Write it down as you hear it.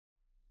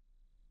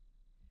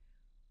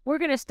we're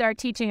going to start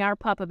teaching our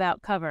pup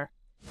about cover.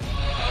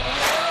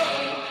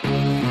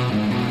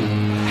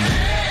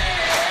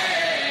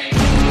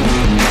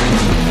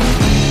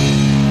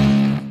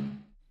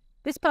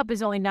 This pup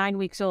is only 9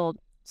 weeks old,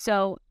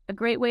 so a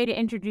great way to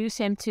introduce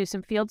him to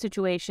some field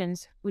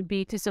situations would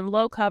be to some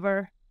low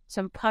cover,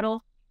 some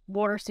puddle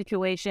water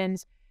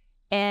situations.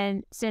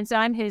 And since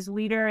I'm his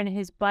leader and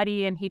his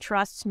buddy and he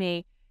trusts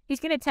me, he's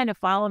going to tend to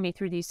follow me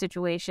through these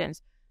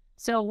situations.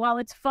 So while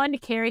it's fun to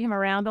carry him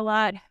around a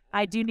lot,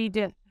 I do need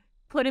to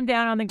put him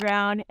down on the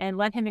ground and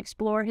let him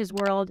explore his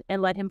world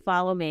and let him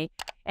follow me.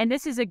 And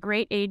this is a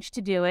great age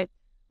to do it.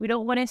 We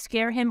don't want to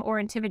scare him or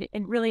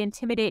really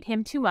intimidate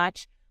him too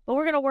much, but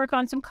we're going to work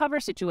on some cover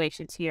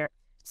situations here.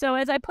 So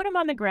as I put him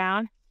on the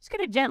ground, I'm just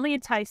going to gently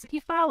entice him to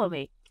follow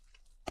me.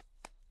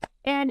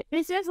 And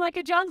this is like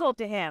a jungle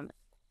to him.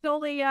 It's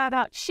only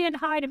about shin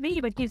high to me,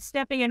 but he's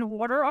stepping in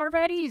water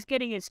already. He's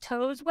getting his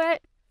toes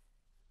wet.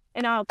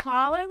 And I'll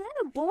call him,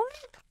 "Hey, boy,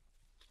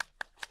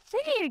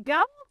 there you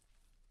go."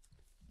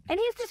 And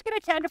he's just going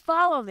to tend to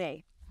follow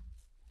me.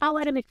 I'll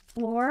let him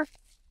explore.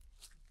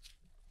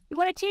 You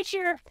want to teach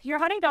your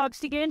hunting dogs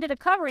to get into the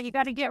cover, you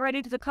got to get right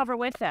into the cover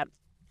with them.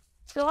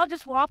 So I'll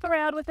just walk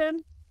around with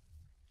him.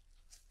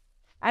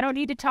 I don't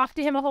need to talk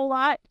to him a whole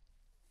lot.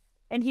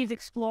 And he's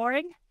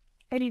exploring.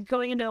 And he's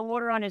going into the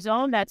water on his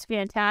own. That's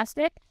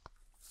fantastic.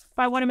 If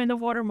I want him in the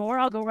water more,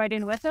 I'll go right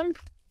in with him.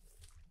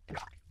 There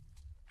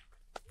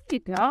you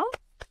go.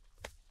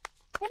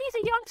 And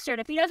he's a youngster.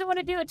 And if he doesn't want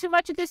to do it too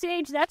much at this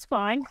age, that's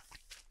fine.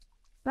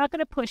 Not going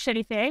to push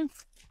anything.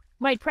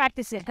 Might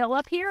practice a hill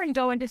up here and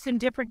go into some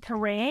different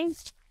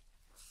terrains.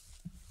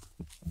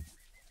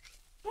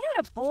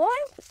 Yeah, boy.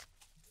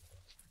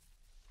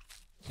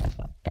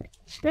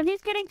 So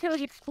he's getting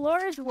to explore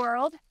his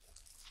world.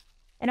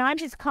 And I'm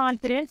his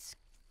confidence.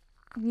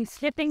 He's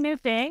sniffing new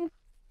things.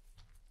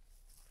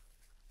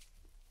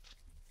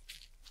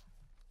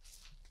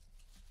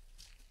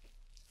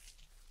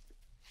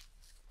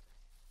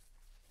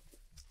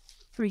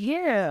 For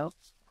you.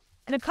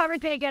 And the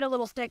covers may get a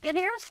little thick. And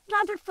here's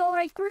another fill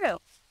right through.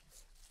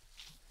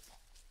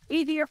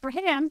 Easier for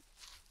him.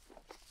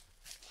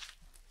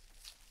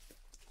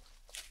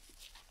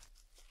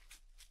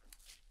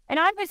 And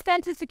I'm his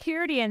sense of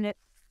security in this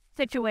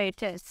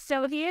situation.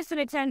 So he is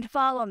going to tend to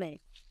follow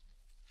me.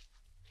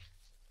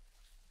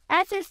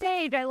 At this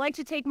age, I like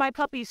to take my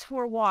puppies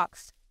for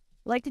walks.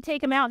 I like to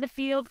take them out in the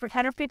field for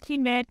 10 or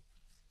 15 minutes,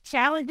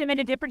 challenge them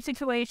into different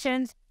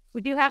situations. We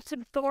do have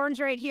some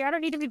thorns right here. I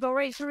don't need to go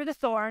right through the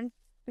thorn.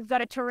 We've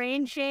got a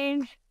terrain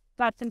change,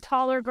 got some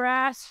taller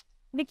grass.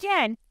 And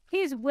again,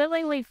 he's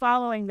willingly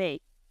following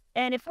me.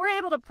 And if we're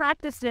able to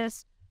practice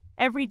this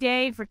every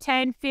day for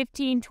 10,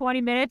 15,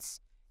 20 minutes,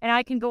 and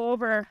I can go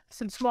over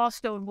some small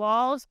stone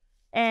walls,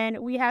 and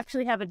we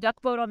actually have a duck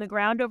boat on the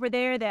ground over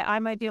there that I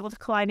might be able to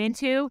climb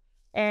into,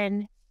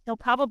 and he would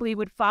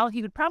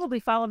probably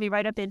follow me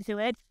right up into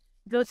it,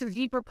 go through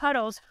deeper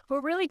puddles.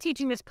 We're really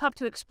teaching this pup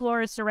to explore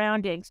his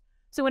surroundings.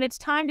 So when it's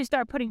time to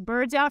start putting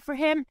birds out for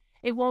him,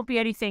 it won't be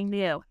anything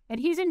new.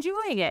 And he's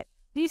enjoying it.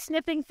 He's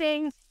sniffing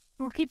things.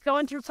 We'll keep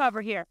going through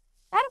cover here.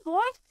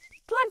 Attaboy.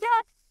 Come on,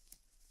 Dad.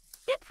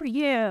 Good for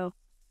you.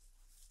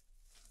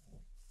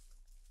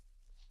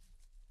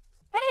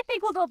 I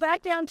think we'll go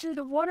back down to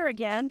the water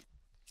again.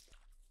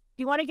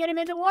 You want to get him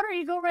in the water,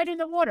 you go right in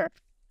the water.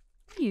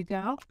 There you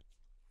go.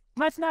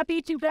 Must not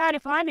be too bad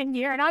if I'm in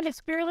here and I'm his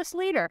fearless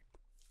leader.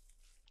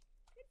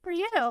 Good for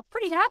you.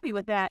 Pretty happy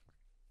with that.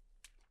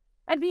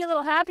 I'd be a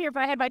little happier if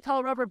I had my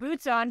tall rubber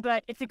boots on,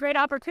 but it's a great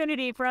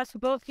opportunity for us to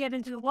both get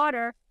into the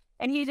water,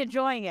 and he's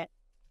enjoying it.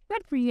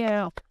 Good for you.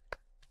 There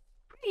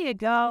you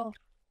go.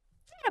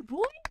 Atta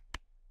boy.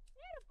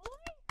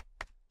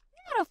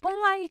 Atta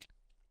boy.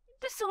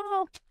 Just a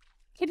little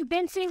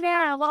convincing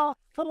there, a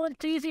little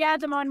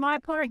enthusiasm on my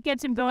part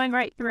gets him going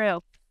right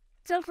through.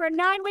 So for a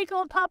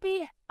 9-week-old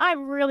puppy,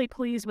 I'm really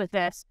pleased with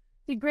this.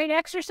 It's a great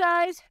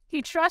exercise.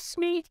 He trusts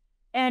me,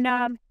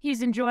 and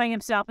he's enjoying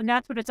himself, and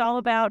that's what it's all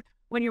about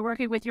when you're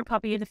working with your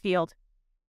puppy in the field.